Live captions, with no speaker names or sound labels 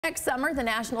Next summer, the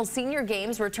National Senior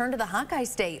Games return to the Hawkeye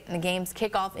State. The games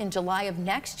kick off in July of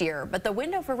next year, but the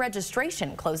window for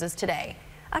registration closes today.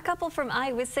 A couple from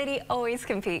Iowa City always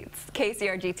competes.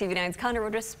 KCRG TV9's Connor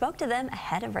Woodruff spoke to them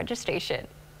ahead of registration.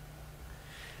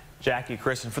 Jackie,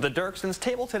 Chris, and for the Duerksons,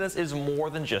 table tennis is more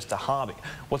than just a hobby.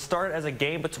 What started as a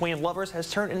game between lovers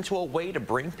has turned into a way to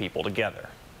bring people together.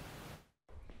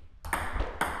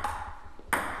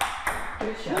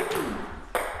 Good shot.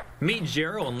 Meet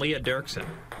Jarol and Leah Duerkson.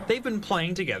 They've been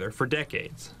playing together for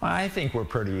decades. I think we're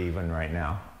pretty even right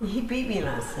now. He beat me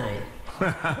last night,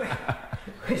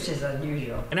 which is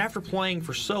unusual. And after playing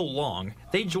for so long,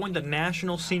 they joined the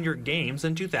National Senior Games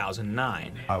in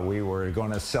 2009. We were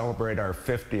going to celebrate our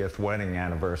 50th wedding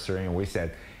anniversary, and we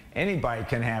said, anybody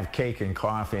can have cake and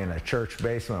coffee in a church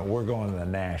basement. We're going to the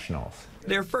Nationals.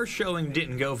 Their first showing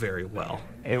didn't go very well.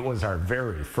 It was our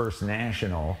very first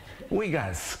national. We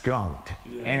got skunked.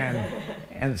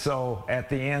 And so at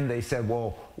the end they said,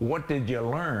 well, what did you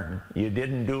learn? You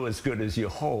didn't do as good as you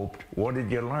hoped. What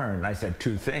did you learn? I said,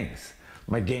 two things.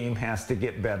 My game has to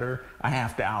get better. I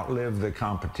have to outlive the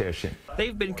competition.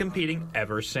 They've been competing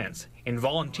ever since and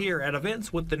volunteer at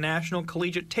events with the National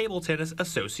Collegiate Table Tennis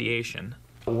Association.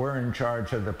 We're in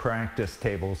charge of the practice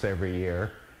tables every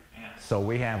year. So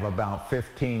we have about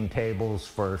 15 tables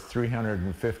for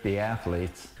 350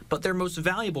 athletes. But their most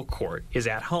valuable court is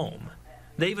at home.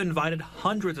 They've invited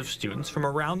hundreds of students from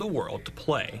around the world to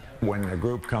play. When the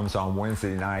group comes on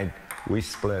Wednesday night, we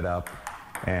split up,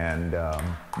 and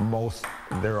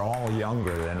they're all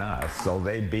younger than us, so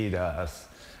they beat us.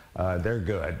 They're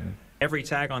good. Every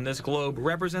tag on this globe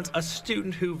represents a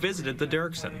student who visited the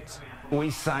Duerksons.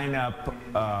 We sign up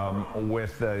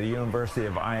with the University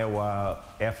of Iowa.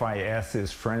 FIS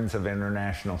is Friends of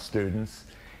International Students,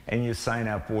 and you sign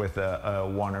up with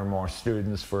one or more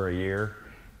students for a year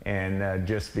and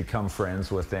just become friends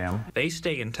with them. They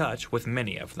stay in touch with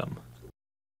many of them.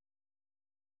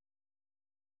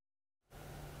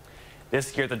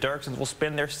 This year, the Duerksons will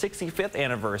spend their 65th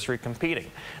anniversary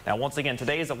competing. Now, once again,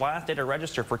 today is the last day to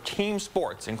register for team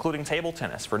sports, including table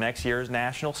tennis, for next year's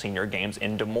National Senior Games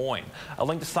in Des Moines. A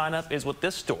link to sign up is with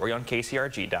this story on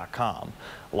KCRG.com.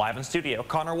 Live in studio,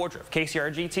 Connor Woodruff,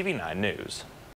 KCRG TV9 News.